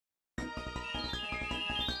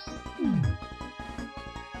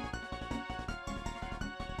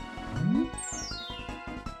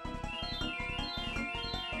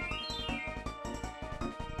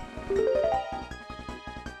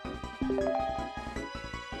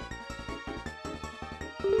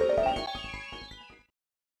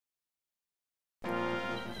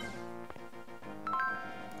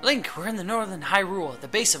Link, we're in the northern Hyrule, at the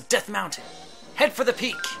base of Death Mountain. Head for the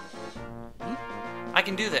peak. I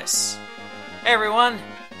can do this. Hey everyone,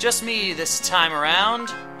 just me this time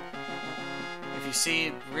around. If you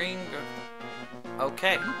see ring...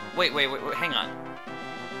 Okay. Wait, hang on.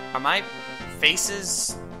 Are my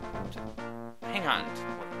faces... Hang on.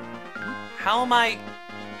 How am I...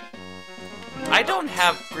 I don't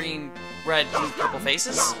have green, red, blue, purple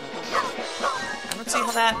faces. I don't see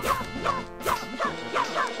how that...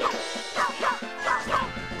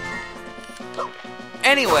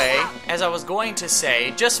 Anyway, as I was going to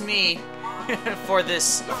say, just me for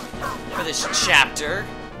this chapter.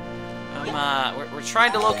 We're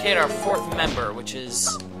trying to locate our fourth member, which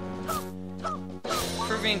is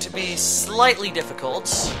proving to be slightly difficult.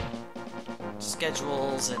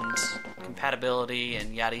 Schedules and compatibility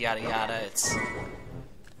and yada yada yada. It's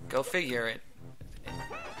go figure.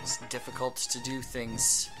 It's difficult to do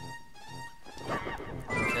things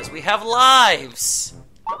because we have lives.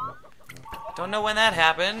 Don't know when that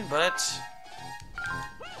happened, but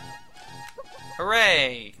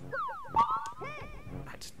hooray!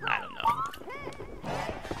 I don't know.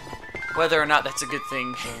 Whether or not that's a good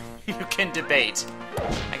thing, you can debate.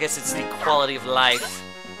 I guess it's the quality of life.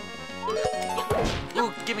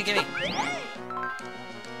 Ooh, gimme!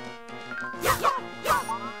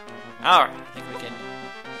 Alright, I think we can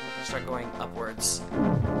start going upwards.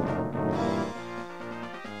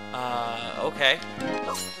 Okay.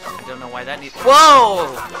 I don't know why that needs...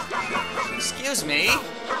 Whoa! Excuse me?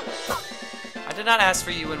 I did not ask for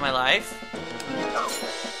you in my life.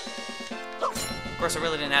 Of course, I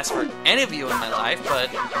really didn't ask for any of you in my life,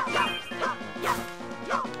 but...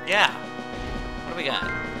 Yeah. What do we got?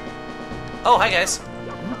 Oh, hi guys.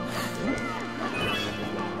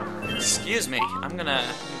 Excuse me. I'm gonna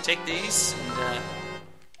take these and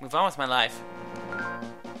move on with my life.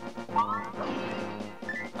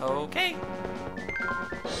 Okay.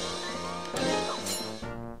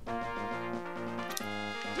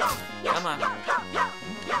 Come on.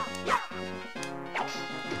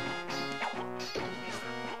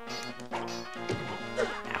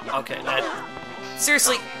 Okay, that...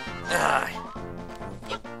 Seriously?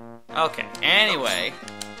 Okay, anyway.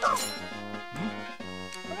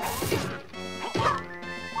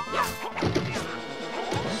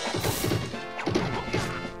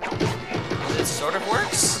 This sort of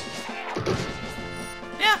works?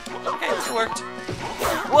 Yeah, okay, it worked.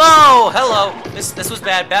 Whoa! Hello! This was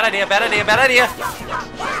bad. Bad idea.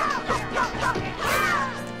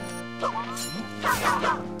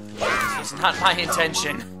 This was not my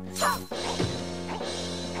intention.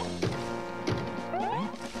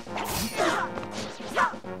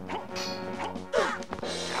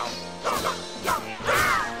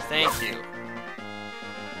 Thank you.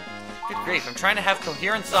 Good grief, I'm trying to have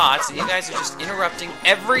coherent thoughts, and you guys are just interrupting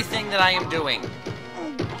everything that I am doing.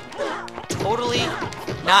 Totally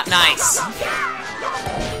not nice.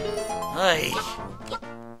 Ay.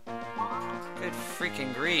 Good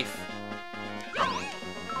freaking grief.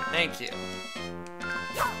 Thank you.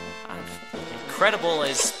 Incredible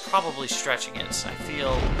is probably stretching it. I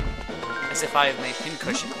feel as if I have made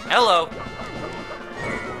pincushion. Hello!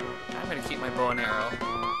 I'm gonna keep my bow and arrow.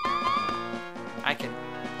 I can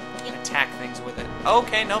attack things with it.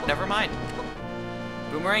 Okay, nope, never mind.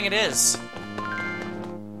 Boomerang it is.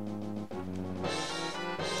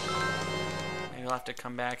 Maybe I'll have to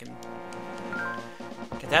come back and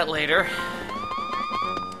get that later.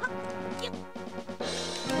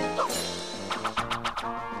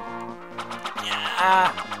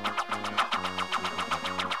 Yeah.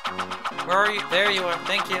 Where are you? There you are.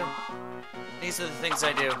 Thank you. These are the things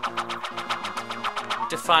I do.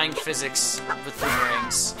 Defying physics with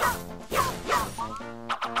boomerangs.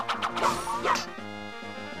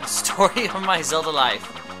 The story of my Zelda life.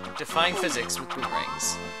 Defying physics with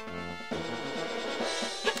boomerangs.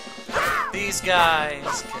 These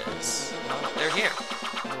guys, because, well, they're here.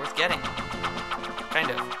 They're worth getting.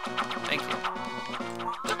 Kind of. Thank you.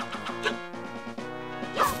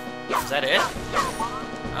 Is that it?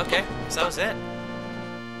 Okay, so that was it.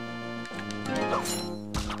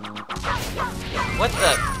 What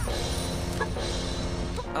the?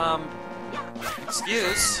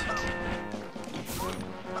 Excuse?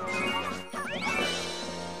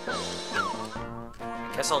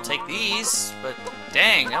 Guess I'll take these, but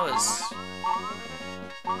dang, that was...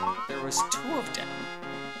 There was 2 of them.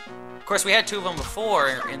 Of course, we had 2 of them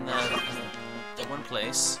before in the one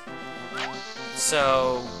place.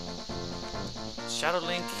 So... Shadow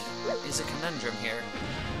Link is a conundrum here.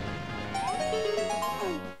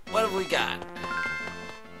 What have we got?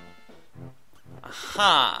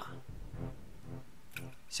 Aha!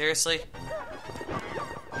 Seriously?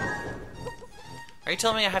 Are you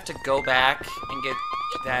telling me I have to go back and get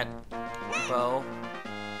that bow?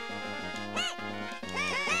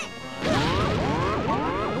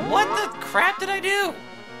 What the crap did I do?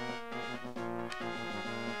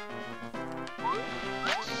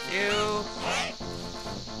 Thank you.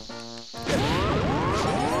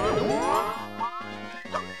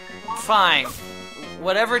 Fine.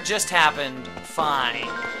 Whatever just happened, fine.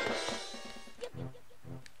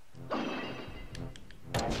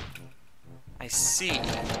 I see.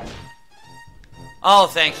 Oh,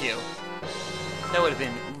 thank you. That would have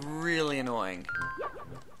been really annoying.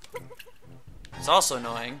 It's also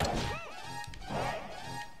annoying.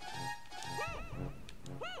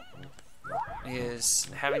 Is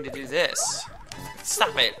having to do this.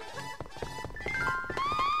 Stop it.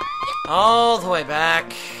 All the way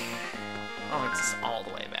back. Oh, it's all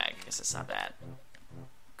the way back. I guess it's not that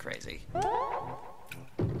crazy.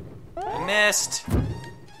 I missed.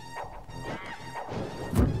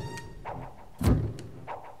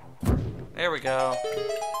 There we go.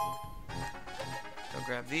 Go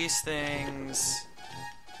grab these things.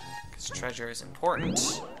 Because treasure is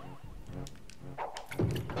important.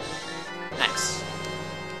 Nice.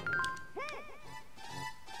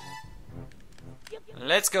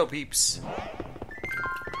 Let's go, peeps.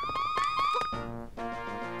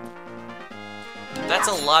 That's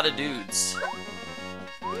a lot of dudes.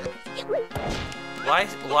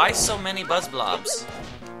 Why so many buzz blobs?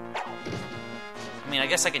 I mean, I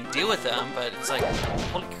guess I can deal with them, but it's like,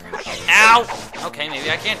 holy crap. Ow! Okay, maybe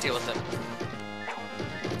I can't deal with them.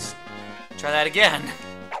 Let's try that again.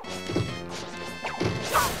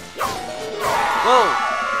 Whoa!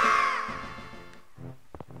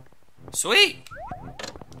 Sweet!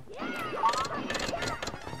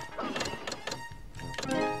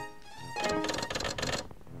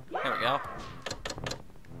 There we go.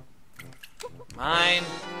 Mine.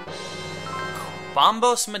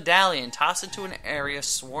 Bombos medallion. Toss it to an area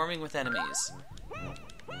swarming with enemies.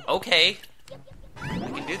 Okay. I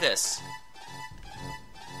can do this.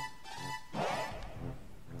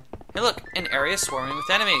 Hey look, an area swarming with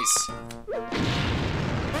enemies.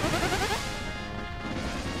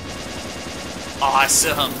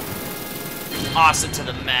 Awesome. Awesome to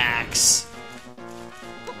the max.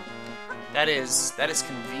 That is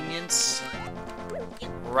convenience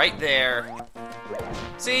right there.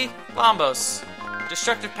 See? Bombos.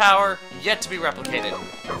 Destructive power yet to be replicated.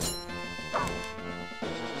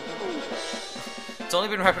 It's only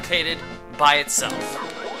been replicated by itself.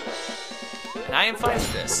 And I am fine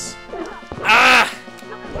with this. Ah!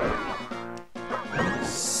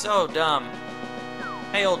 So dumb.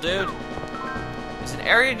 Hey, old dude. There's an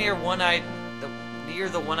area near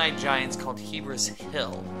the One-Eyed Giants called Hebra's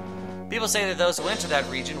Hill. People say that those who enter that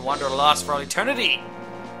region wander lost for all eternity.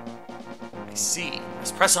 I see.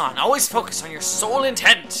 Let's press on. Always focus on your sole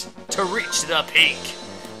intent to reach the peak.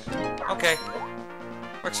 Okay.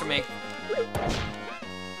 Works for me.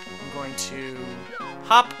 I'm going to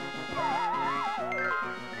hop.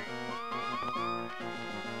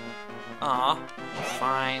 Aw,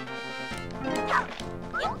 fine.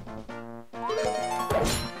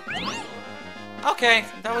 Okay,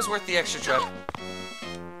 that was worth the extra trip.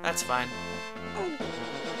 That's fine.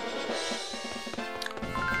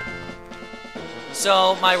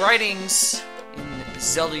 So, my writings in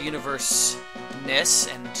Zelda Universe-ness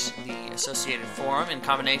and the associated forum, in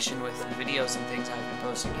combination with the videos and things I've been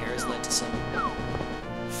posting here, has led to some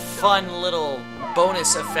fun little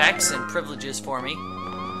bonus effects and privileges for me.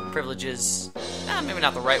 Privileges, maybe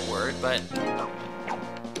not the right word, but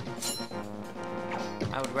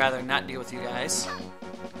I would rather not deal with you guys.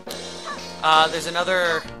 There's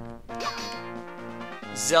another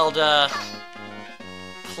Zelda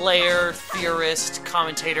player, theorist,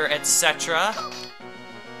 commentator, etc.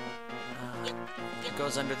 It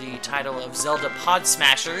goes under the title of Zelda Pod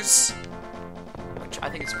Smashers, which I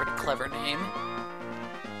think is a pretty clever name.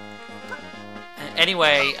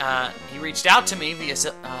 Anyway, he reached out to me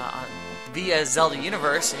via Zelda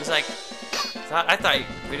Universe, and he's like, I thought your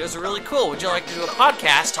videos were really cool. Would you like to do a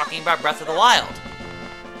podcast talking about Breath of the Wild?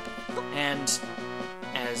 And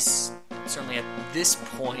as certainly at this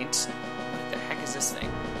point, what the heck is this thing?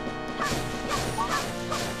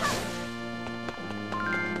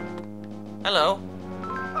 Hello.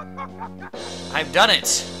 I've done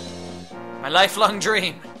it. My lifelong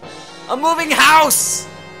dream. A moving house!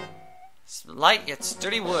 It's light yet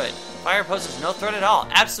sturdy wood. Fire poses no threat at all.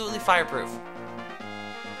 Absolutely fireproof.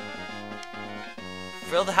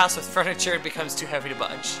 Fill the house with furniture, it becomes too heavy to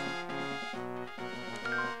budge.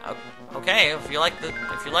 Okay, if you like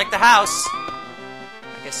the house,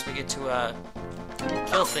 I guess we get to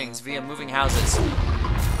kill things via moving houses.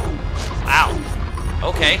 Wow.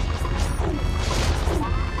 Okay.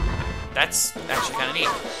 That's actually kind of neat.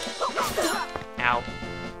 Ow.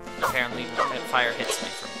 Apparently, that fire hits me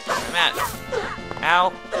from where I'm at.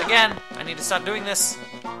 Ow. Again. I need to stop doing this.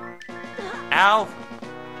 Ow.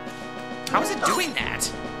 How is it doing that?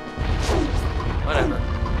 Whatever.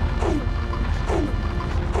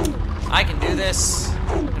 I can do this.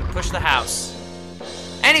 I'm gonna push the house.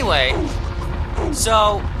 Anyway,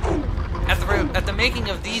 so at the making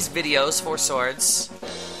of these videos for Swords,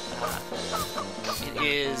 it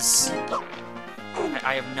is.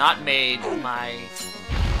 I have not made my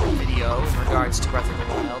video in regards to Breath of the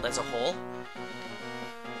Wild as a whole.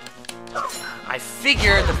 I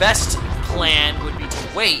figured the best plan would be to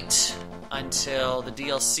wait until the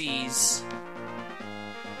DLCs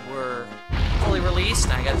were fully released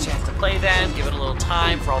and I got a chance to play them, give it a little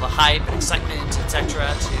time for all the hype and excitement,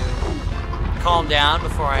 etc. to calm down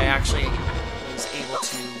before I actually was able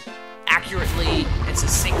to accurately and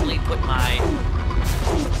succinctly put my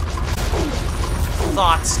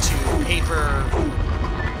thoughts to paper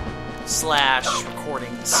 /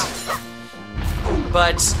 recordings.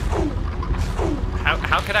 But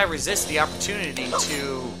how could I resist the opportunity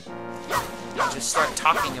to just start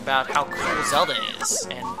talking about how cool Zelda is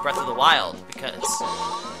and Breath of the Wild, because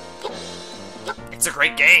it's a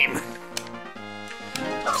great game.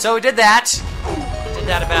 So we did that. Did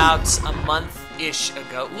that about a month-ish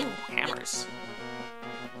ago. Ooh, hammers.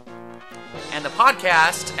 And the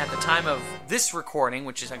podcast, at the time of this recording,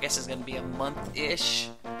 which is, I guess, is going to be a month-ish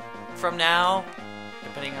from now,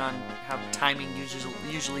 depending on how timing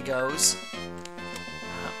usually goes.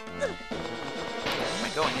 Where am I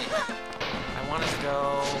going in? I wanted to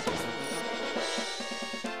go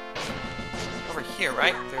over here,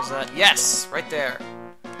 right? There's a... Yes! Right there.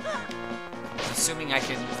 Assuming I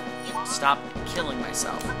can stop killing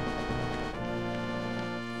myself.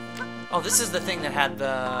 Oh, this is the thing that had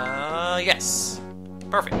the... Yes.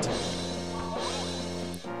 Perfect. Take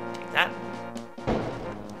that.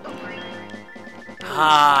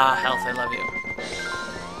 Ah, health, I love you.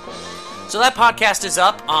 So that podcast is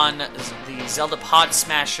up on the Zelda Pod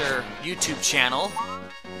Smasher YouTube channel.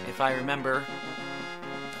 If I remember,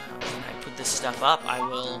 when I put this stuff up, I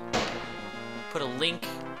will put a link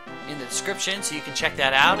in the description so you can check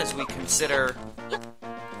that out as we consider...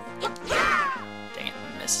 Dang it,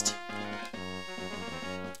 missed.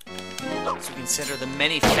 As we consider the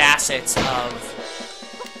many facets of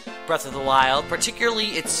Breath of the Wild,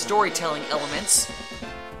 particularly its storytelling elements,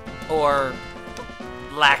 or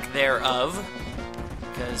lack thereof,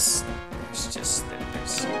 because there's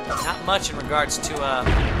not much in regards to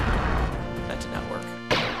that did not work.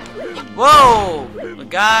 Whoa! The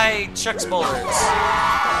guy chucks boulders.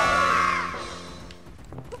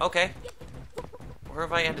 Okay. Where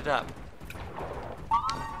have I ended up?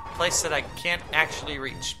 A place that I can't actually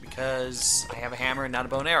reach because I have a hammer and not a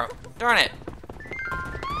bow and arrow. Darn it.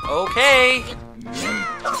 Okay.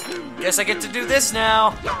 Guess I get to do this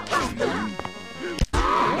now.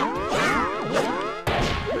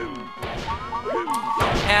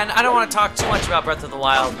 And I don't want to talk too much about Breath of the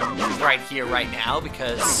Wild right here, right now,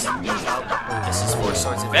 because this is Four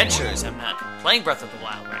Swords Adventures. I'm not playing Breath of the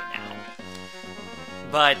Wild right now.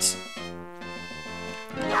 But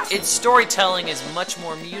its storytelling is much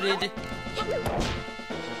more muted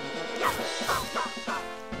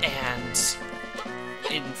and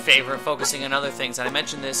in favor of focusing on other things. And I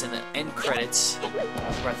mentioned this in the end credits of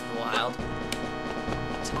Breath of the Wild.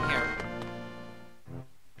 What's in here?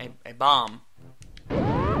 A bomb.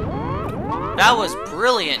 That was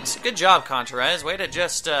brilliant. Good job, Contrarez. Way to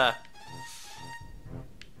just,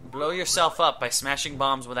 blow yourself up by smashing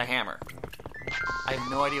bombs with a hammer. I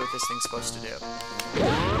have no idea what this thing's supposed to do.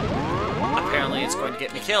 Apparently it's going to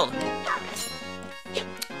get me killed.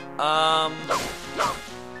 I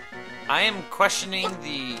am questioning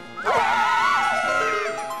the...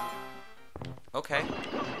 Okay.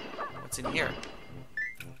 What's in here?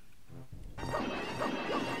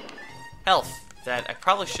 Health. That I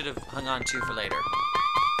probably should have hung on to for later.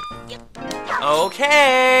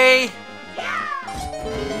 Okay!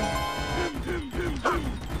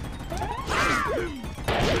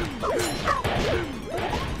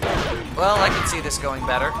 Well, I can see this going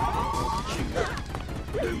better.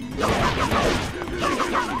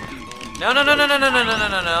 No, no, no, no, no, no, no, no, no,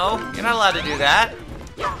 no, no. You're not allowed to do that.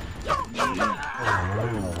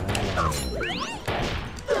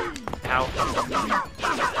 Ow.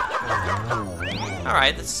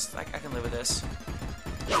 Alright, this I can live with this.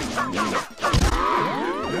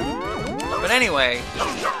 But anyway,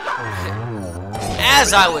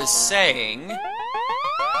 as I was saying...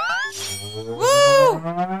 Woo!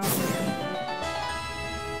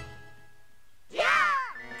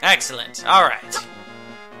 Excellent. Alright.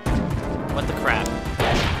 What the crap?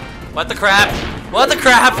 What the crap? What the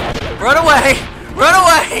crap? Run away! Run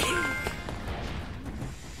away!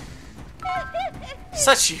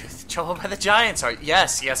 Such youth, troubled by the giants are...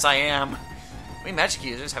 Yes, yes I am. We magic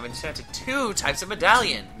users have enchanted 2 types of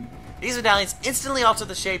medallion. These medallions instantly alter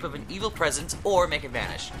the shape of an evil presence or make it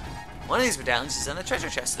vanish. One of these medallions is in the treasure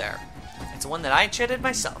chest there. It's the one that I enchanted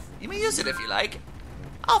myself. You may use it if you like.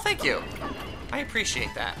 Oh, thank you. I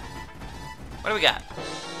appreciate that. What do we got?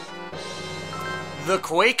 The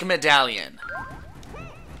Quake Medallion.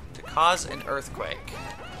 To cause an earthquake.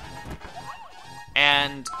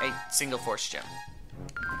 And a single force gem.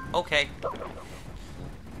 Okay.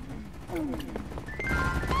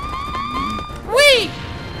 Whee!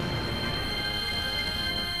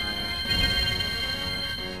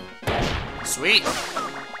 Sweet.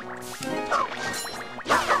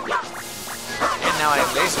 And now I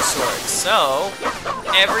have laser swords, so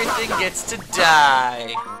everything gets to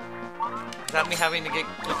die. Without me having to get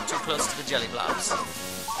too close to the jelly blobs.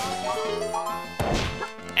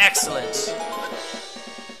 Excellent.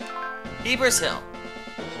 Heber's Hill.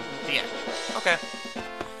 The end. Okay.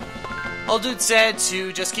 Old dude said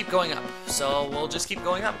to just keep going up, so we'll just keep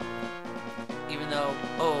going up. Even though,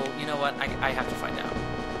 oh, you know what? I have to find out.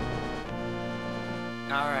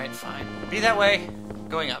 Alright, fine. Be that way.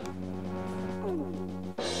 Going up.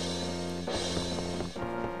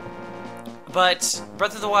 But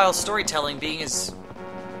Breath of the Wild storytelling being as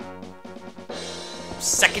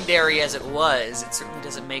secondary as it was, it certainly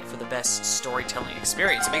doesn't make for the best storytelling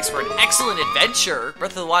experience. It makes for an excellent adventure.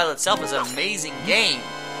 Breath of the Wild itself is an amazing game.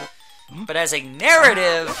 But as a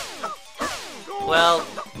narrative, well,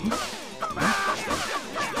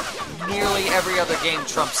 nearly every other game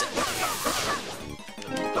trumps it.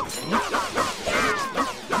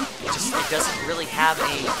 It doesn't really have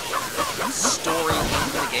a story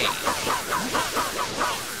in the game.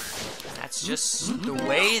 That's just the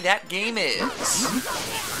way that game is.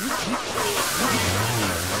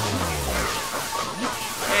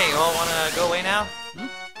 Hey, you all wanna go away now?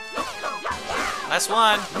 Last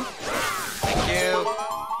one. Thank you.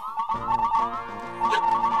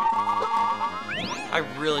 I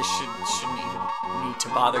really shouldn't even need to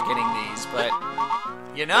bother getting these, but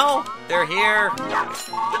you know, they're here.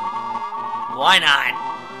 Why not?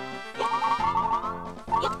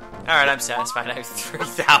 Alright, I'm satisfied. I have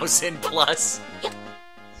 3,000 plus.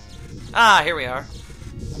 Ah, here we are.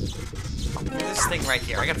 This thing right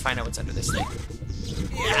here. I gotta find out what's under this thing.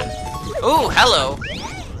 Yeah. Ooh, hello.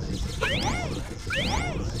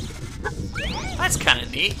 That's kind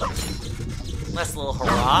of neat. Last little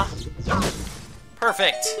hurrah.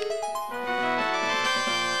 Perfect.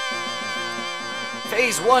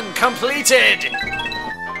 Phase 1 completed!